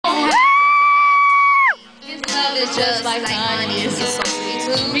just like money. It's so sweet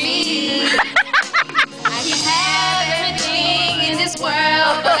to me. I can have everything in this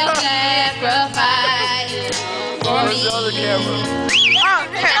world, but I'll sacrifice for me. I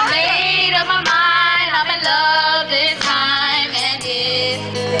made up my mind, I'm in love this time, and it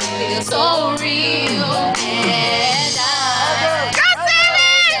feels so real. And I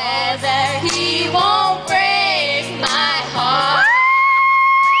know that he won't break my heart.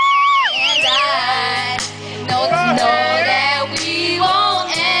 And I know that we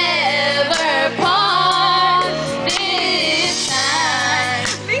won't ever part this time.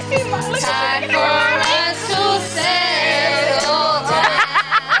 Time for us to settle down.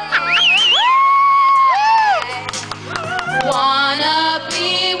 Wanna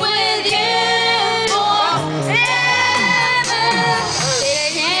be with you forever. They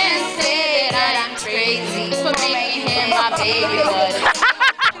can't say that I'm crazy for making him my baby, but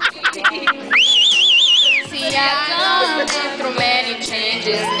see, I've done been through many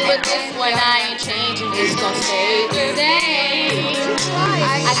changes, but this one I ain't changing. It's gonna stay the same.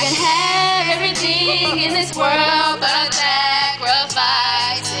 I can have everything in this world, but I'll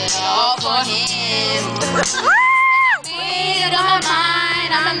sacrifice it all for him. And I made up my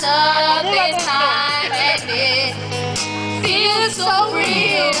mind, I'm in love this time, and it feels so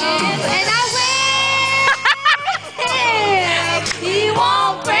real. And I will, he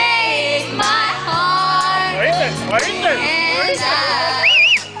won't break my heart. And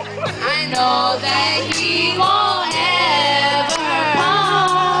I know that he won't ever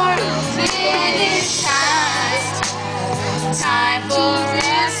part. Then it's time for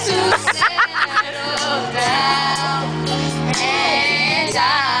us to settle down. And I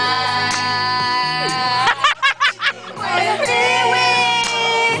wanna be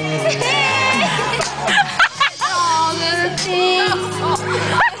with all the things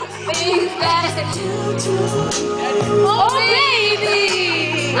that you do. Oh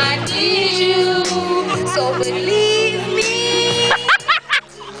baby, I need you, so believe me.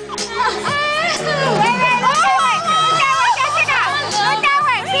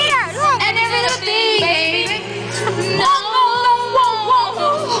 And every little thing, baby. No,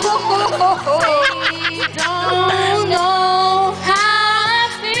 I don't know how I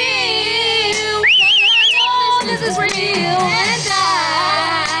feel, 'cause I know this is real.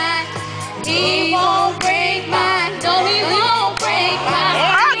 And he won't break my, no, he won't break my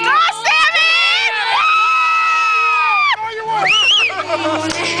heart. Go, Sammy! He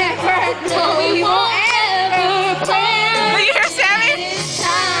won't ever, no, he won't ever break. Do you hear Sammy? It's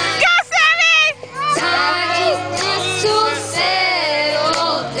time. Go, Sammy! Time to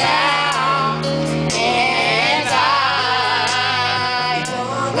settle down, and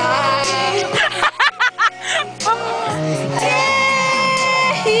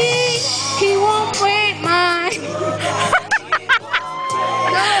he won't break my,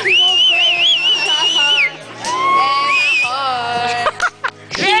 no, he won't break my heart, and my heart.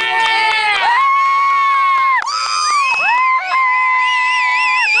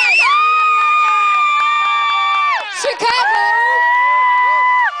 Chicago!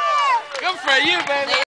 Good for you, baby.